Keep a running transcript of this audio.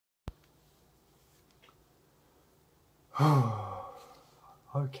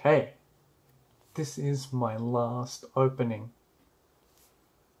Okay, this is my last opening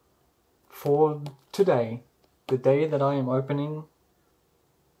for today, the day that I am opening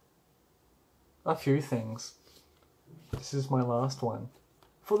a few things. This is my last one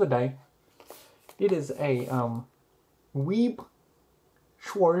for the day. It is a Weiss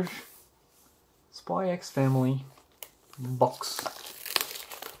Shwarz Spy X Family box.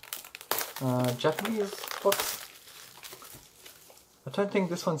 Japanese box. I don't think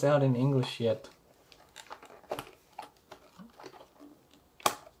this one's out in English yet.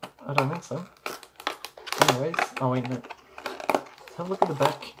 I don't think so. Anyways, oh wait, no. Let's have a look at the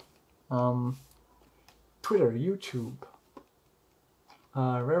back. Twitter, YouTube.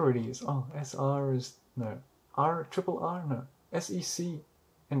 Rarities. Oh, SR is no. RRR no. SEC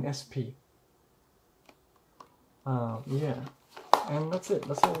and SP. Yeah. And that's it.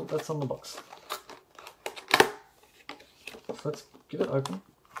 That's all that's on the box. So let's get it open.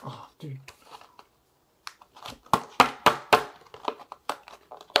 Oh, dude.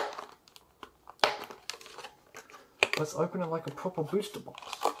 Let's open it like a proper booster box.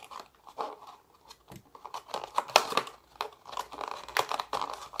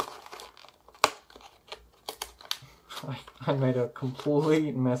 I made a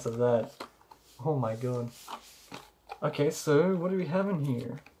complete mess of that. Oh my god. Okay, so what do we have in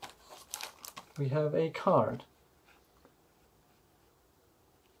here? We have a card.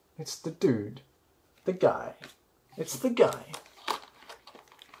 It's the dude. The guy. It's the guy.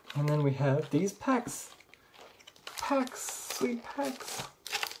 And then we have these packs. Packs. Sweet packs.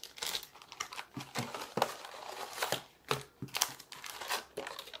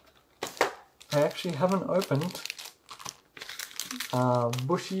 I actually haven't opened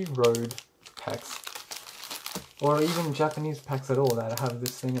Bushy Road packs. Or even Japanese packs at all that have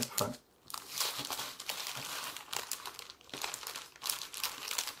this thing at the front.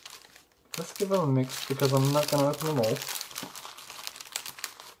 Let's give them a mix because I'm not going to open them all.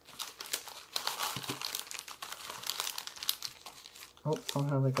 Oh,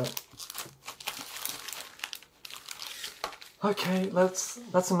 somehow they got... Okay,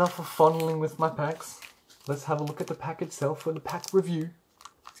 that's enough of fondling with my packs. Let's have a look at the pack itself for the pack review.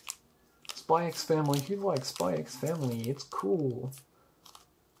 Spy X Family. If you like Spy X Family, it's cool.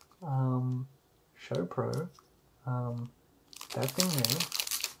 Show Pro. That thing there.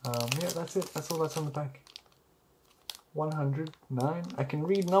 Yeah, that's it. That's all that's on the pack. 109. I can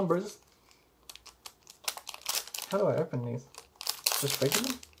read numbers. How do I open these? Just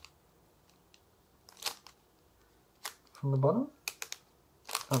regular? From the bottom?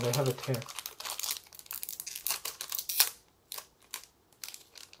 Oh, they have a tear.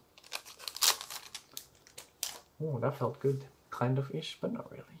 Oh, that felt good. Kind of-ish, but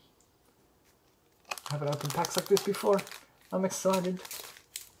not really. I haven't opened packs like this before. I'm excited.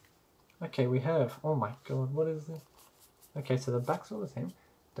 Okay, we have... Oh my god, what is this? Okay, so the back's all the same.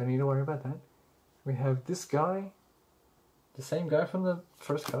 Don't need to worry about that. We have this guy. The same guy from the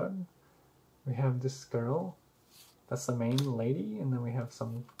first card. We have this girl. That's the main lady. And then we have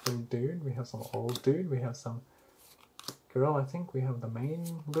some little dude. We have some old dude. We have some girl, I think. We have the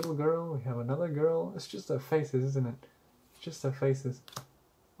main little girl. We have another girl. It's just their faces, isn't it? It's just their faces.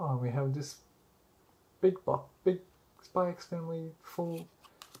 Oh, we have this big Spy X Family full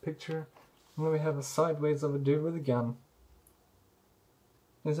picture. And then we have a sideways of a dude with a gun.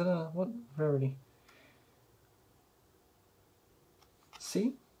 Is it a... what rarity?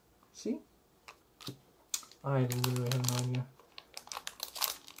 See? See? I literally have no idea.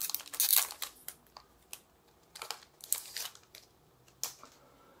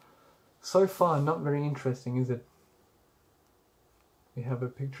 So far, not very interesting, is it? We have a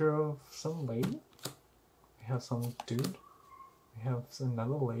picture of some lady. We have some dude. We have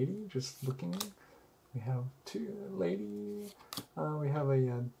another lady just looking. We have two lady. We have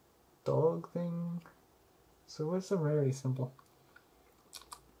a dog thing. So what's the rarity symbol?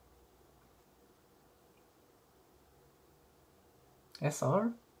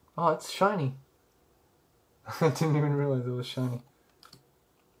 SR? Oh, it's shiny. I didn't even realize it was shiny.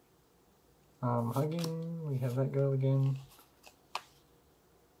 Hugging. We have that girl again.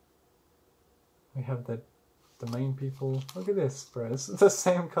 We have the main people. Look at this, bro. It's the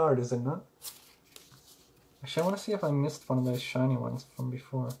same card, is it not? Actually, I want to see if I missed one of those shiny ones from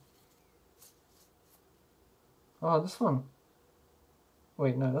before. Oh, this one.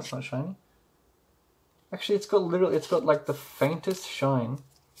 Wait, no, that's not shiny. Actually, it's got like the faintest shine.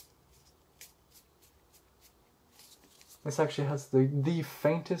 This actually has the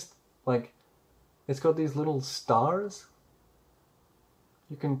faintest, like, it's got these little stars.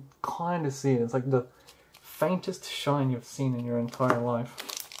 You can kind of see it. It's like the faintest shine you've seen in your entire life.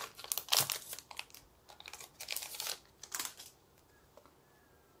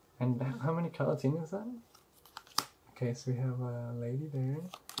 And how many cards in is that? Okay, so we have a lady there.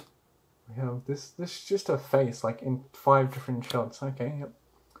 We have this is just a face, like in 5 different shots. Okay, yep.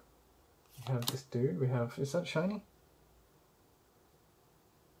 We have this dude, we have, is that shiny?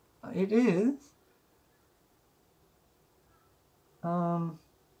 It is. I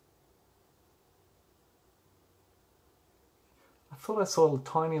thought I saw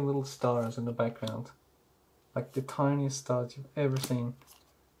tiny little stars in the background. Like the tiniest stars you've ever seen.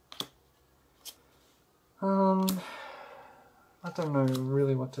 I don't know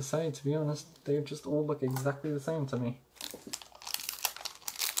really what to say, to be honest. They just all look exactly the same to me.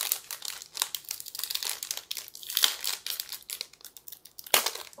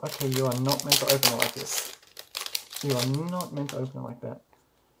 Okay, you are not meant to open it like this. You are not meant to open it like that.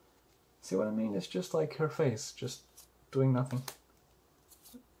 See what I mean? It's just like her face, just doing nothing.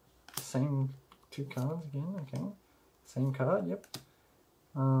 Same 2 cards again, okay. Same card, yep.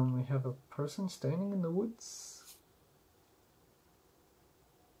 We have a person standing in the woods.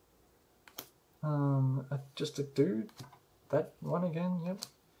 Just a dude. That one again, yep.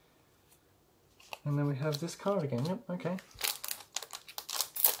 And then we have this card again, yep, okay.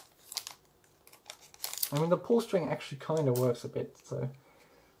 I mean, the pull string actually kind of works a bit, so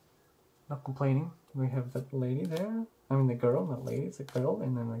not complaining. We have that lady there. I mean, the girl, not lady, it's a girl,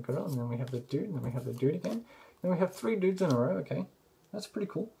 and then the girl, and then we have the dude, and then we have the dude again. Then we have 3 dudes in a row, okay. That's pretty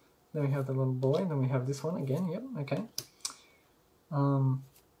cool. Then we have the little boy, and then we have this one again, yep, okay.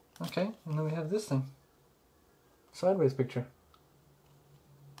 Okay, and then we have this thing. Sideways picture.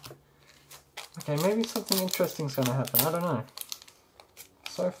 Okay, maybe something interesting's gonna happen, I don't know.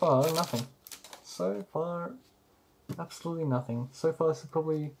 So far, nothing. So far, absolutely nothing. So far,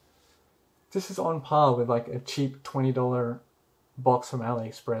 this is on par with like a cheap $20 box from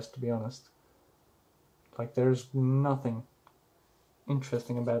AliExpress, to be honest. Like, there's nothing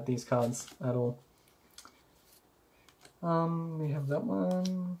interesting about these cards at all. We have that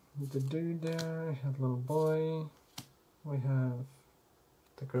one, the dude there, we have the little boy, we have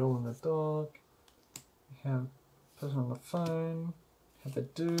the girl and the dog, we have the person on the phone, we have the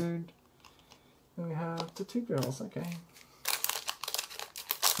dude, and we have the 2 girls, okay.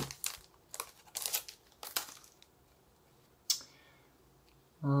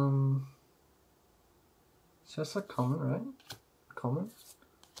 So that's a common, right? Common,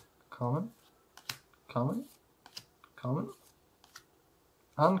 common, common, common,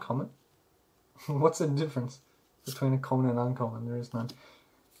 uncommon. What's the difference between a common and uncommon? There is none.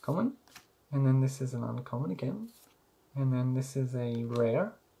 Common, and then this is an uncommon again, and then this is a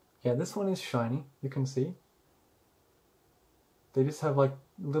rare. Yeah, this one is shiny, you can see. They just have like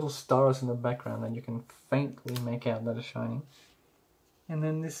little stars in the background that you can faintly make out that are shiny. And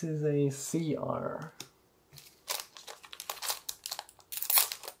then this is a CR.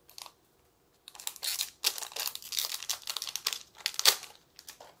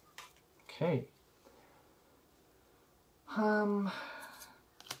 Okay.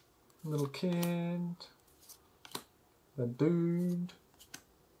 Little kid, the dude,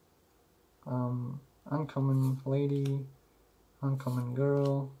 uncommon lady, uncommon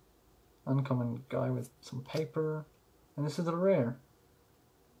girl, uncommon guy with some paper, and this is a rare.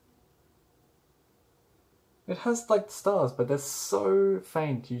 It has like stars, but they're so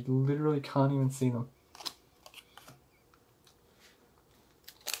faint you literally can't even see them.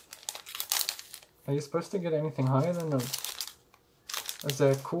 Are you supposed to get anything higher than those? Is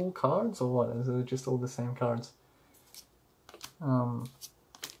there cool cards or what? Is it just all the same cards?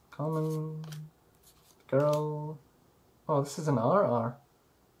 Common, girl. Oh, this is an RR.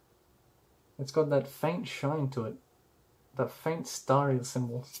 It's got that faint shine to it. That faint starry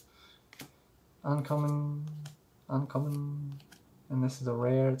symbols. Uncommon, uncommon. And this is a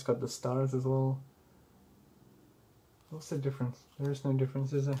rare. It's got the stars as well. What's the difference? There is no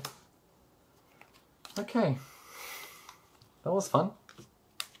difference, is there? Okay, that was fun.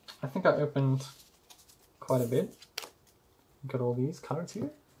 I think I opened quite a bit. Got all these cards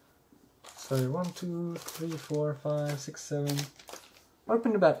here. So 1, 2, 3, 4, 5, 6, 7.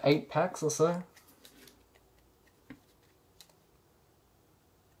 Opened about 8 packs or so.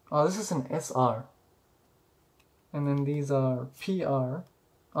 Oh, this is an SR. And then these are PR.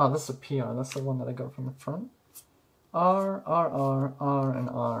 Oh, this is a PR. That's the one that I got from the front. R, R, R, R, and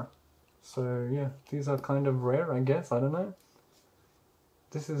R. So yeah, these are kind of rare, I guess. I don't know.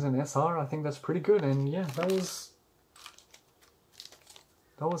 This is an SR. I think that's pretty good. And yeah, that was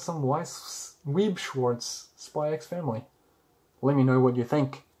some Weiss Shwarz Spy X Family. Let me know what you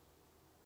think.